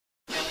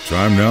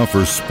Time now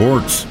for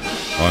sports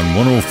on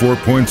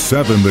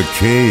 104.7 The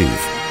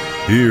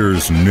Cave.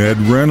 Here's Ned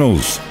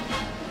Reynolds.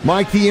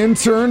 Mike the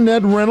intern,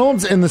 Ned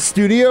Reynolds in the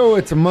studio.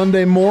 It's a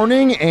Monday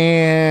morning,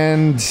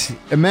 and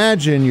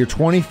imagine you're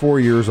 24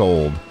 years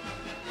old,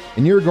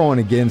 and you're going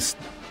against,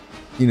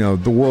 the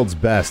world's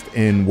best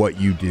in what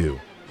you do.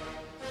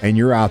 And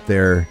you're out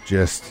there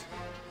just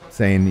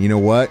saying, you know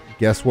what?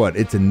 Guess what?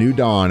 It's a new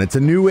dawn. It's a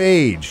new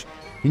age.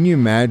 Can you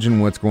imagine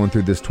what's going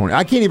through this 20?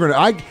 I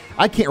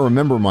can't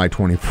remember my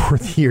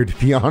 24th year, to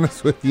be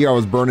honest with you. I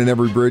was burning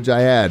every bridge I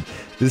had.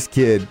 This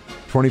kid,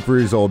 24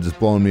 years old, just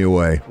blowing me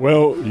away.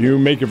 Well, you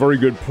make a very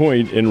good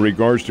point in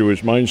regards to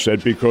his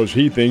mindset because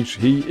he thinks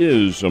he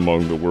is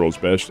among the world's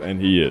best,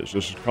 and he is.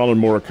 This is Colin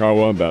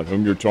Morikawa, about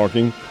whom you're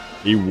talking.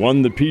 He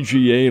won the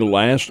PGA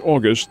last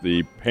August,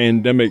 the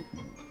pandemic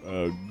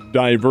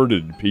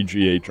diverted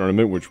PGA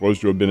tournament, which was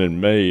to have been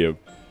in May of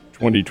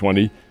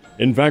 2020.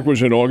 In fact,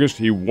 was in August.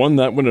 He won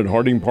that one at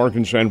Harding Park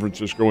in San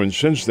Francisco, and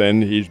since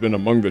then, he's been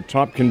among the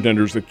top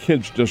contenders. The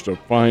kid's just a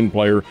fine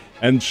player,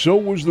 and so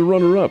was the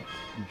runner-up,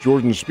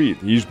 Jordan Spieth.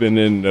 He's been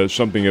in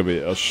something of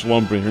a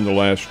slump here in the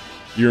last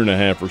year and a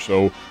half or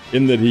so,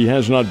 in that he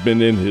has not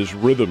been in his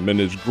rhythm and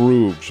his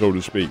groove, so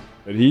to speak.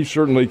 But he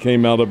certainly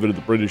came out of it at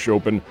the British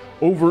Open.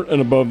 Over and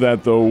above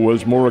that, though,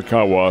 was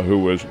Morikawa, who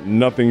was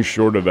nothing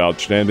short of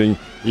outstanding.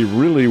 He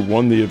really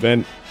won the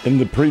event in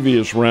the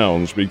previous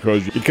rounds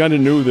because he kind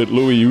of knew that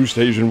Louis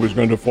Oosthuizen was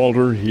going to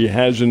falter. He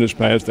has in his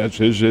past. That's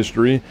his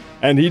history.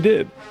 And he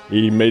did.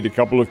 He made a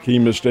couple of key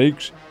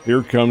mistakes.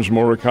 Here comes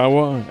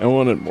Morikawa. And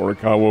on it,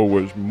 Morikawa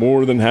was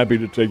more than happy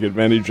to take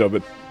advantage of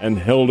it and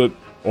held it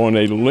on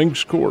a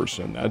links course,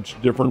 and that's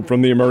different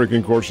from the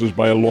American courses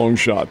by a long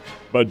shot.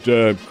 But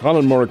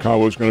Colin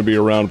Morikawa is going to be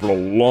around for a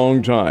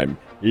long time.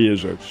 He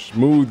is a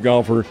smooth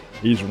golfer.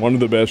 He's one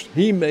of the best.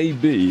 He may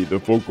be the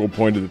focal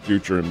point of the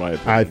future, in my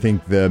opinion. I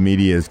think the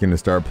media is going to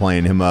start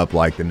playing him up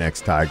like the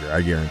next Tiger.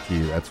 I guarantee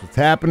you that's what's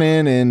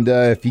happening, and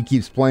if he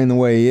keeps playing the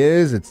way he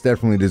is, it's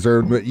definitely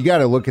deserved. But you got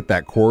to look at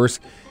that course.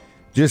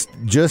 Just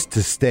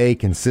to stay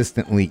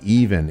consistently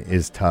even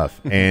is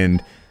tough,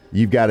 and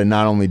you've got to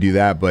not only do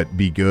that, but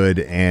be good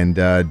and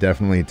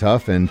definitely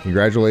tough, and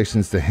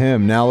congratulations to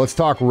him. Now let's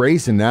talk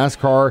racing.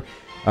 NASCAR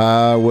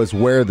was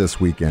where this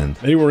weekend?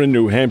 They were in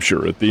New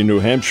Hampshire at the New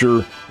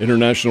Hampshire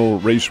International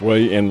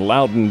Raceway in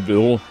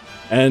Loudonville,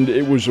 and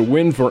it was a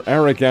win for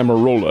Aric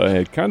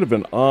Almirola. Kind of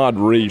an odd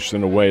race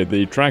in a way.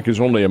 The track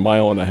is only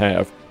 1.5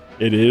 miles.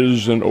 It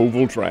is an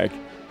oval track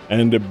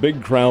and a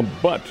big crowd,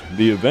 but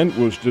the event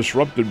was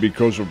disrupted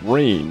because of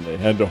rain. They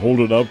had to hold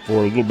it up for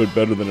a little bit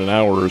better than an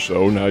hour or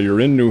so. Now,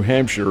 you're in New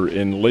Hampshire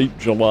in late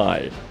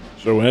July,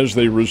 so as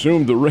they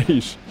resumed the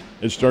race,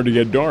 it started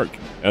to get dark,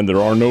 and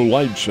there are no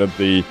lights at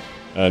the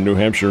New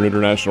Hampshire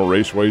International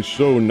Raceway,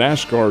 so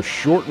NASCAR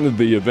shortened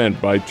the event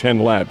by 10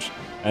 laps,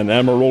 and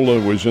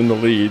Almirola was in the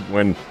lead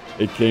when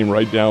it came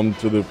right down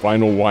to the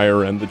final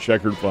wire and the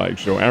checkered flag.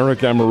 So Aric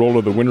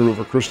Almirola, the winner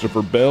over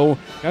Christopher Bell,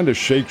 kind of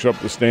shakes up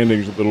the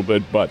standings a little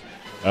bit, but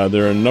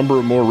there are a number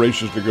of more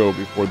races to go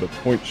before the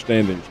point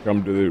standings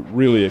come to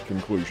really a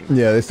conclusion.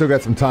 Yeah, they still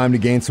got some time to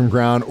gain some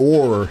ground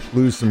or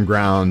lose some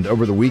ground.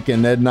 Over the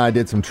weekend, Ned and I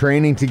did some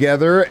training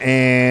together,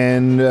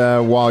 and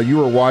while you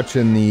were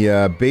watching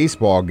the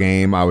baseball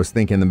game, I was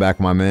thinking in the back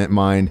of my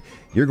mind,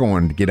 you're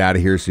going to get out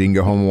of here so you can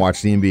go home and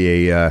watch the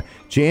NBA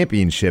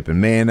championship.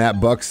 And, man,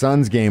 that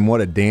Bucks-Suns game,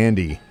 what a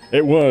dandy.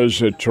 It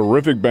was a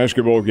terrific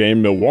basketball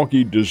game.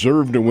 Milwaukee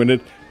deserved to win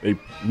it. They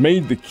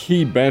made the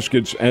key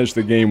baskets as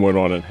the game went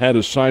on and had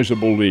a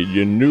sizable lead.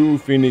 You knew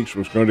Phoenix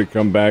was going to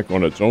come back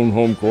on its own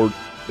home court.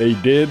 They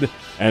did,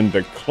 and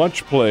the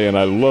clutch play, and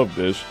I love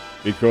this,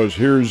 because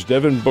here's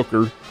Devin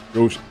Booker,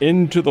 goes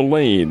into the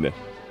lane.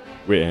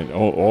 And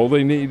all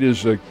they need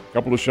is a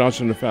couple of shots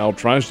and a foul.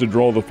 Tries to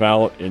draw the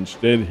foul.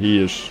 Instead,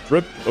 he is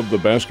stripped of the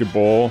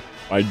basketball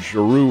by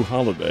Jrue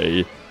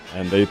Holiday,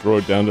 and they throw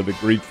it down to the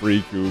Greek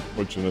Freak, who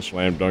puts in a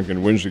slam dunk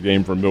and wins the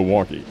game for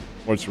Milwaukee.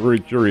 What's very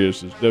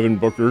curious is Devin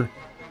Booker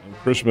and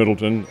Chris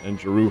Middleton and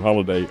Jrue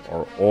Holiday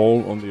are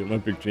all on the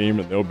Olympic team,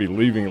 and they'll be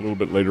leaving a little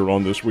bit later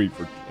on this week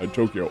for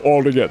Tokyo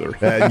all together.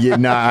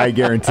 I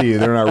guarantee you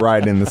they're not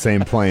riding in the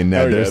same plane.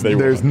 No,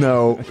 there's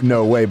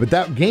no way. But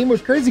that game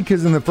was crazy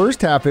because in the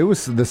first half, it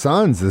was the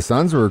Suns. The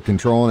Suns were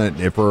controlling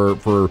it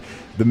for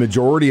the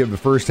majority of the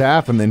first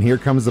half, and then here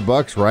comes the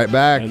Bucks right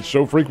back. And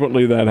so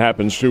frequently that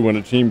happens, too, when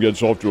a team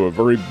gets off to a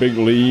very big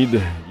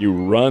lead. You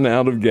run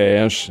out of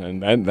gas,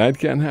 and that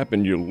can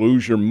happen. You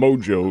lose your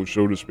mojo,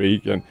 so to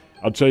speak, and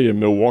I'll tell you,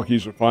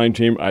 Milwaukee's a fine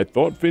team. I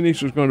thought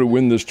Phoenix was going to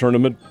win this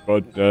tournament,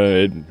 but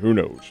who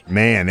knows?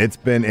 Man, it's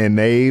been,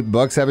 and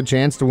Bucks have a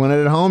chance to win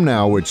it at home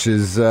now, which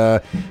is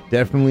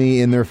definitely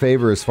in their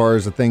favor as far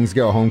as the things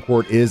go. Home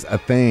court is a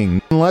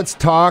thing. Let's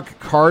talk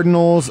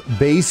Cardinals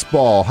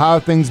baseball. How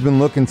have things been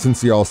looking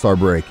since the All-Star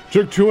break?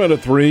 Took 2 out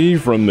of 3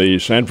 from the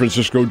San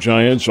Francisco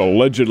Giants,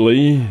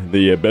 allegedly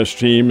the best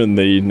team in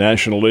the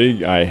National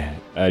League. I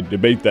I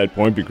debate that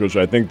point because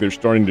I think they're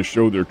starting to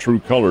show their true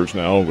colors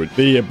now.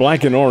 The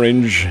black and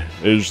orange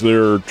is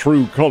their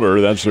true color.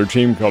 That's their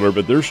team color.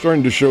 But they're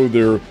starting to show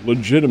their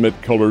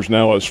legitimate colors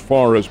now as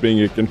far as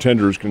being a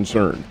contender is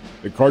concerned.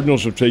 The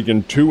Cardinals have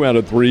taken 2 out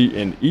of 3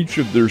 in each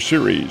of their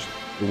series,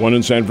 the one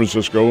in San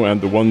Francisco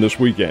and the one this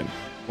weekend.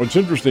 What's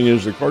interesting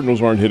is the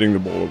Cardinals aren't hitting the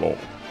ball at all.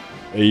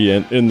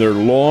 In their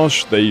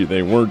loss,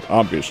 they weren't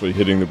obviously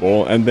hitting the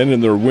ball. And then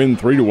in their win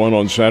 3-1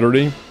 on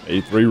Saturday,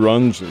 3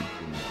 runs,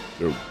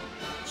 their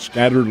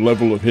scattered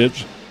level of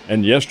hits.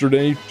 And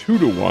yesterday,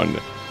 2-1,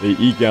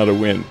 they eke out a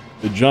win.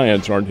 The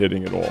Giants aren't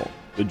hitting at all.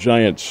 The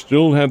Giants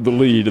still have the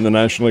lead in the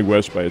National League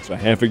West by it's a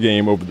half a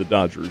game over the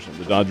Dodgers, and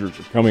the Dodgers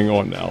are coming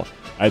on now.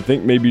 I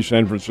think maybe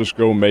San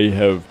Francisco may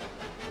have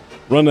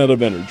run out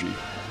of energy.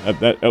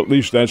 At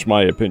least that's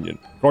my opinion.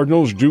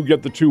 Cardinals do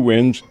get the 2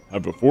 wins,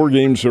 have a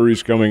 4-game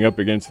series coming up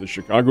against the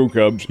Chicago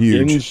Cubs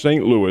in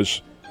St.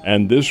 Louis,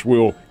 and this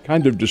will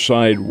kind of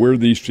decide where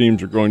these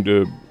teams are going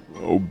to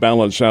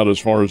balance out as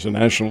far as the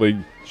National League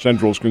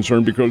Central is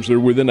concerned because they're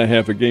within a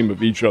half a game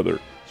of each other.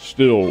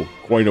 Still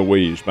quite a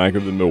ways back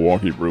of the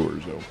Milwaukee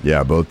Brewers, though.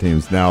 Yeah, both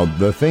teams. Now,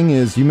 the thing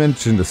is, you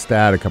mentioned a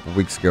stat a couple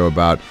weeks ago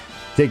about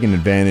taking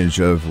advantage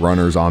of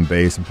runners on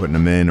base and putting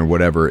them in or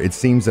whatever. It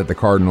seems that the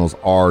Cardinals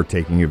are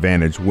taking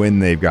advantage when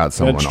they've got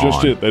someone on. That's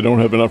just it. They don't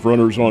have enough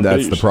runners on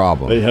base. That's the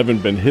problem. They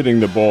haven't been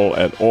hitting the ball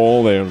at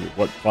all. They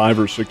have, 5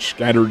 or 6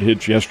 scattered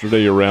hits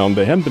yesterday around.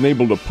 They haven't been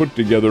able to put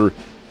together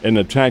an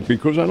attack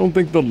because I don't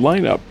think the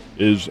lineup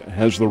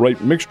has the right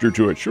mixture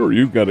to it. Sure,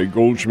 you've got a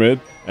Goldschmidt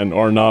and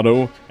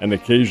Arenado and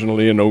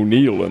occasionally an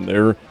O'Neill in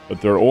there, but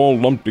they're all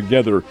lumped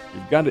together.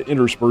 You've got to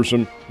intersperse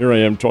them. Here I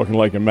am talking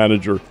like a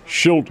manager.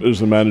 Schilt is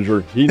the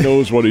manager. He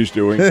knows what he's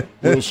doing.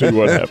 We'll see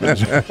what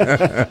happens.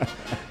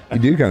 You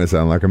do kind of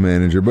sound like a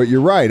manager, but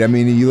you're right. I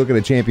mean, you look at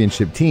a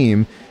championship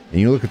team, and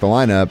you look at the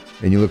lineup,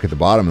 and you look at the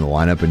bottom of the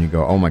lineup, and you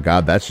go, oh, my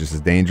God, that's just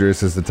as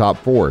dangerous as the top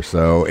 4.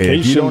 So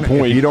if you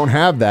don't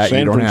have that,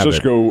 you don't have it.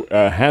 San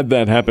Francisco had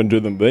that happen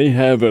to them. They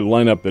have a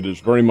lineup that is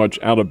very much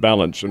out of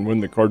balance, and when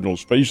the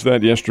Cardinals faced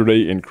that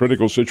yesterday in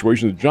critical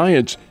situations, the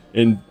Giants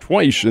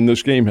twice in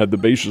this game had the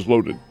bases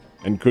loaded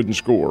and couldn't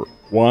score.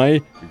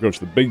 Why? Because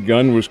the big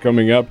gun was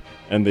coming up,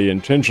 and they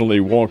intentionally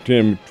walked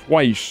him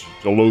twice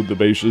to load the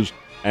bases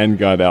and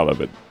got out of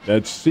it.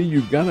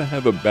 You've got to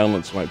have a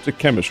balanced lineup. It's a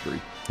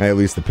chemistry. Hey, at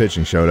least the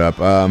pitching showed up.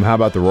 How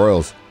about the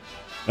Royals?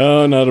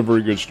 Not a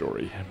very good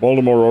story.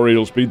 Baltimore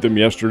Orioles beat them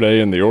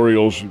yesterday, and the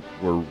Orioles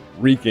were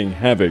wreaking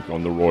havoc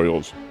on the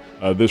Royals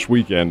this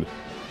weekend.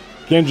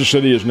 Kansas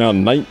City is now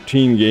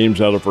 19 games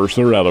out of first.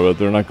 They're out of it.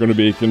 They're not going to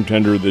be a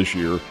contender this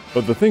year.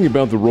 But the thing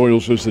about the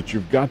Royals is that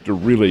you've got to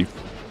really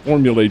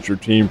formulate your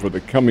team for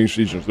the coming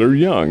seasons. They're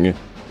young.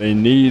 They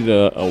need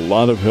a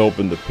lot of help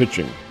in the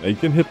pitching. They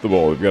can hit the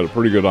ball. They've got a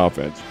pretty good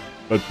offense.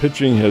 But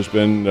pitching has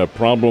been a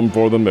problem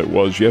for them. It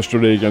was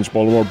yesterday against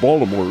Baltimore.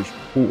 Baltimore's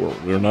poor.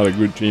 They're not a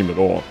good team at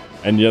all.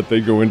 And yet they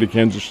go into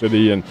Kansas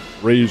City and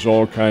raise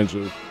all kinds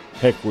of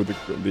heck with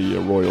the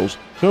Royals.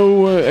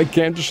 So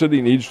Kansas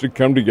City needs to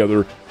come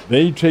together.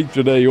 They take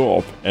today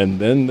off, and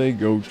then they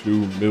go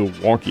to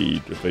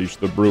Milwaukee to face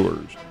the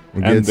Brewers.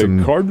 And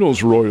the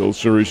Cardinals-Royals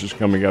series is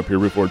coming up here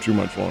before too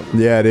much longer.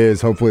 Yeah, it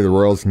is. Hopefully the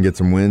Royals can get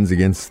some wins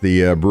against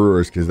the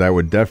Brewers because that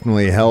would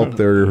definitely help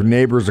their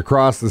neighbors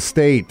across the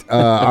state.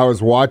 I was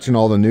watching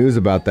all the news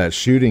about that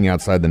shooting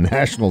outside the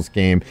Nationals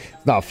game.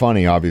 It's not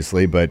funny,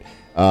 obviously, but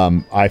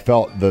I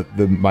felt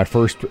my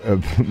first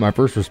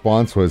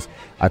response was,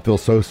 I feel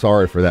so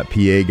sorry for that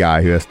PA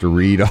guy who has to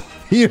read all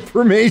the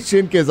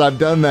information because I've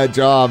done that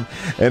job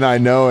and I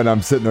know, and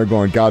I'm sitting there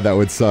going, God, that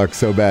would suck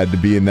so bad to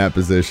be in that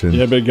position.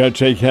 Yeah, but you got to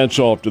take hats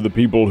off to the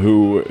people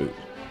who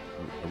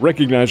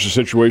recognized the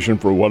situation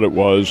for what it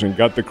was and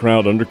got the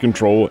crowd under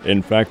control.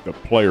 In fact, the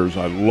players,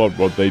 I loved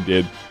what they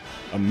did.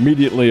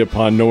 Immediately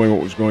upon knowing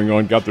what was going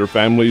on, got their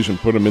families and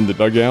put them in the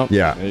dugout.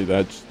 Yeah. Hey,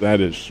 that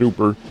is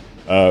super.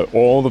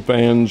 All the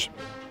fans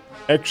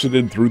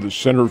exited through the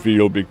center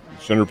field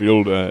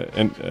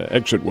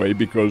exit way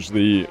because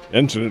the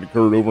incident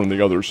occurred over on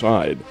the other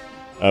side.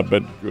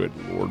 But good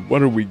Lord,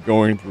 what are we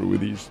going through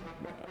with these?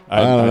 I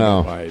don't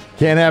know.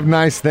 Can't have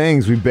nice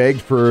things. We begged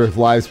for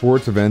live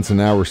sports events, and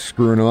now we're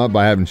screwing them up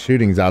by having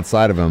shootings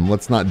outside of them.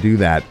 Let's not do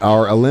that.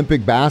 Our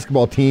Olympic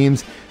basketball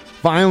teams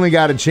finally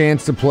got a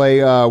chance to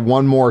play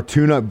one more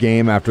tune-up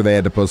game after they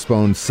had to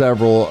postpone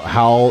several.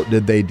 How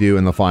did they do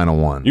in the final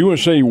one?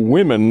 USA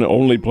women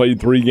only played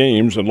 3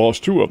 games and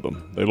lost 2 of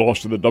them. They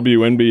lost to the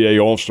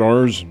WNBA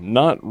All-Stars.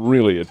 Not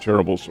really a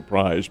terrible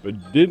surprise,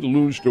 but did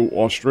lose to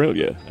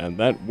Australia, and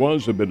that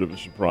was a bit of a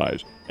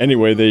surprise.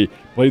 Anyway, they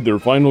played their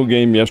final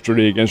game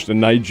yesterday against a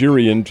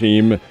Nigerian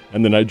team,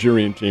 and the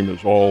Nigerian team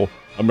is all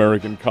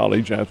American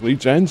college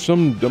athletes and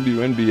some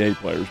WNBA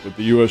players, but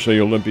the USA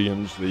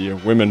Olympians, the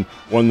women,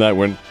 won that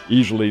one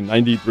easily,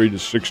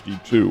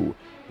 93-62.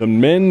 The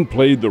men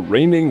played the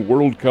reigning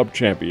World Cup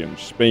champions,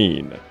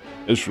 Spain.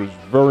 This was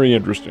very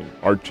interesting.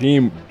 Our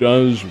team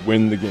does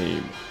win the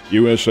game.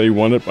 USA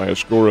won it by a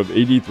score of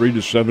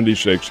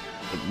 83-76.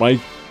 But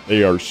Mike,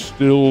 they are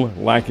still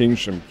lacking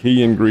some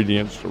key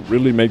ingredients to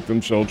really make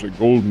themselves a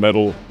gold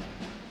medal,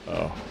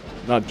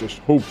 not just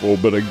hopeful,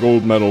 but a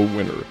gold medal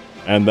winner.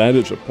 And that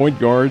is a point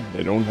guard.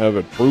 They don't have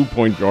a true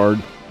point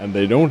guard, and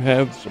they don't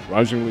have,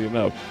 surprisingly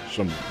enough,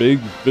 some big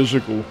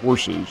physical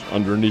horses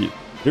underneath.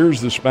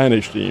 Here's the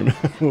Spanish team.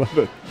 Love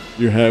it.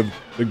 You have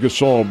the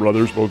Gasol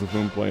brothers, both of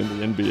whom play in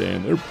the NBA,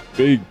 and they're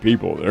big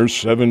people. They're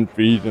 7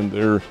 feet, and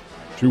they're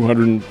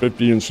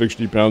 250 and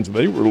 60 pounds.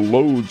 They were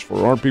loads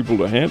for our people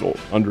to handle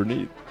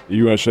underneath. The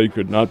USA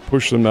could not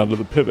push them out of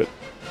the pivot.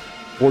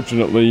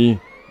 Fortunately,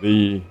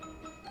 the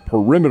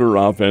perimeter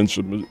offense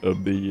of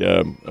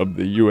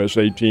the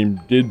USA team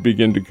did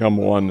begin to come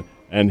on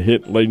and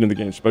hit late in the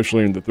game,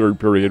 especially in the third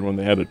period when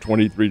they had a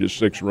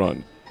 23-6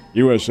 run.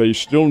 USA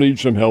still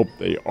needs some help.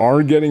 They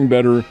are getting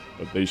better,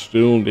 but they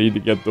still need to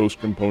get those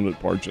component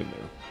parts in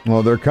there.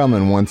 Well, they're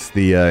coming once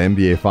the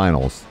NBA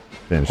Finals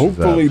finishes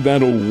Hopefully up.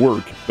 that'll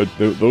work, but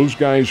those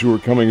guys who are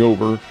coming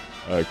over,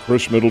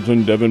 Chris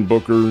Middleton, Devin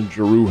Booker,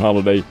 Jrue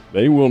Holiday,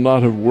 they will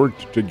not have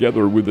worked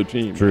together with the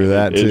team. True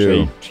that, too. It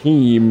is a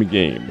team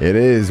game. It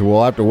is.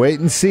 We'll have to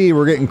wait and see.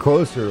 We're getting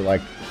closer,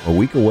 like a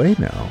week away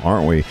now,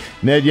 aren't we?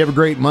 Ned, you have a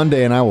great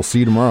Monday, and I will see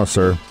you tomorrow,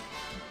 sir.